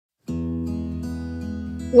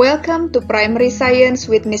Welcome to Primary Science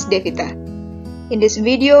with Miss Devita. In this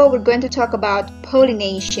video, we're going to talk about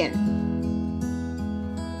pollination.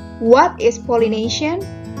 What is pollination?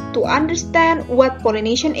 To understand what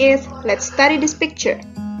pollination is, let's study this picture.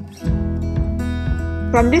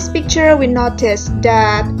 From this picture, we notice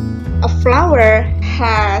that a flower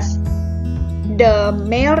has the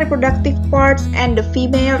male reproductive parts and the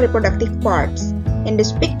female reproductive parts. In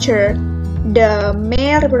this picture, the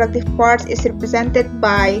male reproductive parts is represented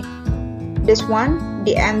by this one,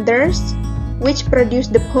 the anthers, which produce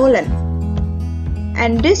the pollen.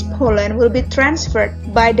 And this pollen will be transferred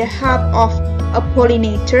by the help of a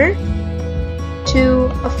pollinator to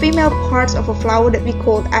a female parts of a flower that we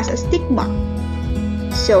call as a stigma.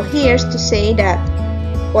 So here's to say that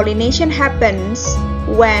pollination happens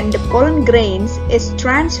when the pollen grains is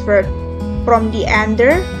transferred from the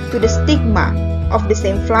anther to the stigma of the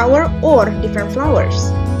same flower or different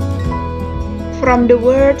flowers. From the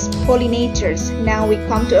words pollinators, now we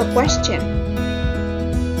come to a question.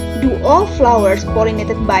 Do all flowers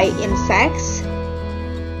pollinated by insects?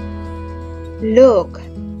 Look,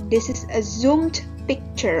 this is a zoomed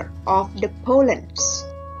picture of the pollens.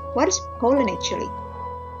 What is pollen actually?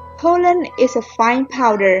 Pollen is a fine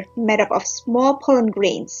powder made up of small pollen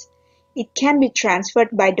grains. It can be transferred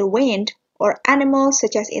by the wind or animals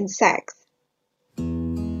such as insects.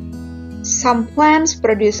 Some plants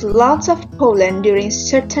produce lots of pollen during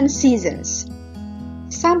certain seasons.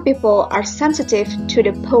 Some people are sensitive to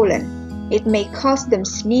the pollen. It may cause them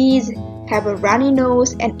sneeze, have a runny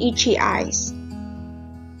nose, and itchy eyes.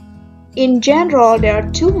 In general, there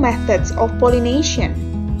are two methods of pollination.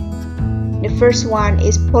 The first one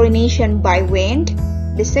is pollination by wind.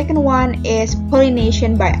 The second one is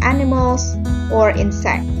pollination by animals or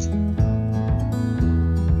insects.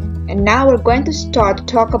 And now we're going to start to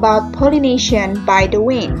talk about pollination by the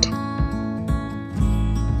wind.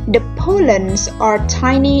 The pollens are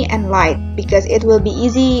tiny and light because it will be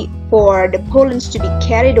easy for the pollens to be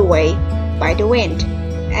carried away by the wind.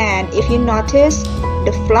 And if you notice,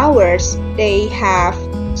 the flowers, they have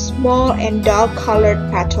small and dull colored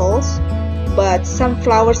petals, but some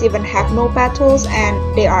flowers even have no petals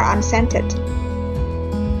and they are unscented.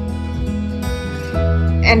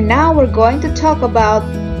 And now we're going to talk about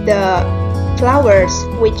the flowers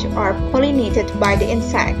which are pollinated by the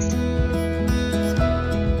insects.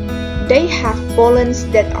 They have pollens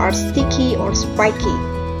that are sticky or spiky.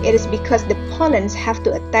 It is because the pollens have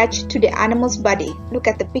to attach to the animal's body. Look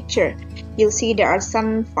at the picture. You'll see there are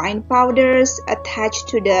some fine powders attached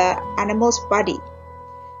to the animal's body.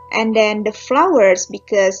 And then the flowers,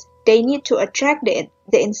 because they need to attract the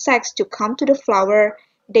insects to come to the flower,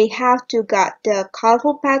 they have to get the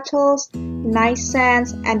colorful petals, nice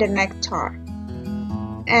scents, and the nectar.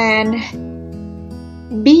 And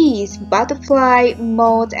bees, butterfly,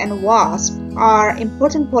 moth, and wasp are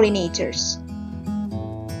important pollinators.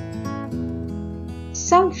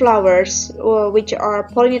 Some flowers which are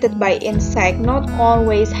pollinated by insects not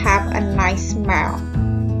always have a nice smell.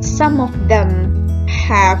 Some of them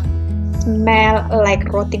have smell like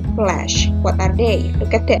rotting flesh. What are they?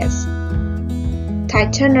 Look at this.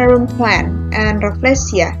 Titanorum plant and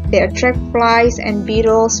Rafflesia, they attract flies and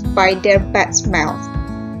beetles by their bad smells.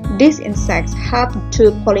 These insects help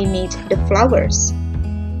to pollinate the flowers.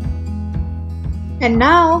 And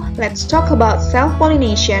now, let's talk about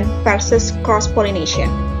self-pollination versus cross-pollination.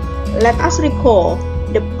 Let us recall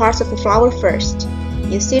the parts of the flower first.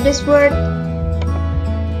 You see this word?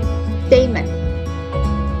 Stamen.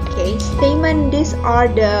 Okay, stamen, these are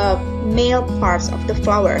the male parts of the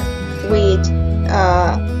flower, which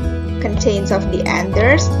contains of the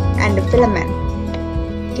anthers and the filament.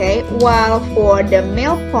 Okay, while for the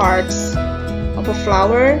male parts of a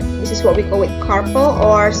flower, this is what we call it carpel,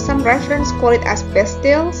 or some reference call it as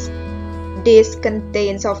pistils. This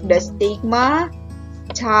contains of the stigma,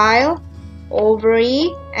 style,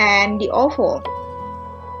 ovary, and the ovule.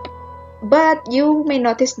 But you may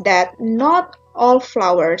notice that not all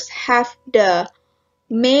flowers have the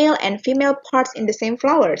male and female parts in the same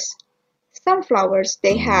flowers. Some flowers,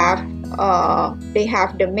 they have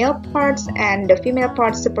the male parts and the female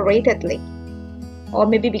parts separately, or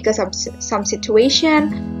maybe because of some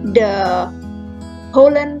situation, the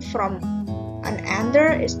pollen from an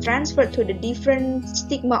anther is transferred to the different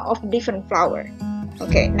stigma of different flower.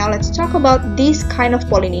 Okay, now let's talk about this kind of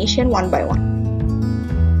pollination one by one.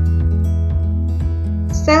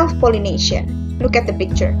 Self-pollination. Look at the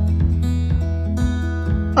picture.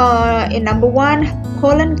 In number 1,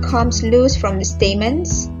 pollen comes loose from the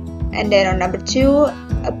stamens, and then on number 2,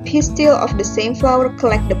 a pistil of the same flower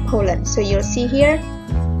collect the pollen. So you'll see here,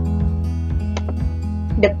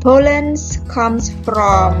 the pollens comes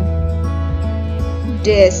from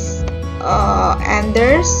this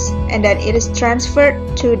anthers, and then it is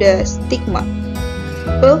transferred to the stigma.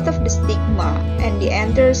 Both of the stigma and the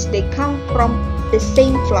anthers, they come from the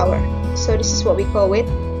same flower. So this is what we call it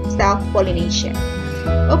self-pollination.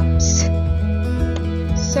 Oops.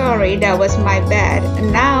 Sorry, that was my bad.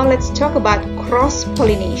 And now let's talk about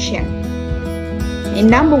cross-pollination. In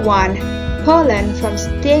number 1, pollen from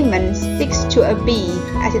stamen sticks to a bee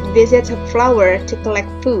as it visits a flower to collect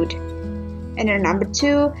food. And in number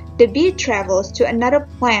 2, the bee travels to another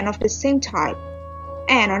plant of the same type.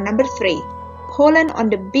 And on number 3, pollen on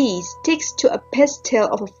the bee sticks to a pistil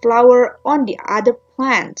of a flower on the other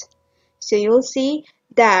plant. So you'll see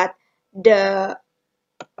that the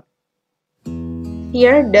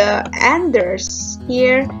anthers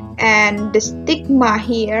here and the stigma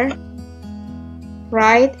here,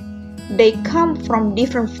 right, they come from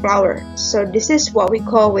different flowers. So this is what we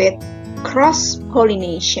call it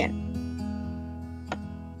cross-pollination.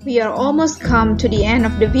 We are almost come to the end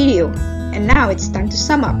of the video, and now it's time to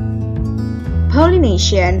sum up.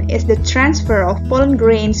 Pollination is the transfer of pollen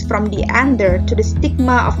grains from the anther to the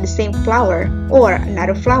stigma of the same flower or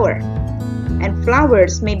another flower. And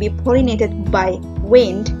flowers may be pollinated by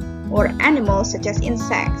wind or animals such as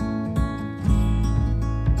insects.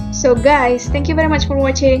 So guys, thank you very much for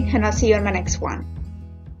watching, and I'll see you on my next one.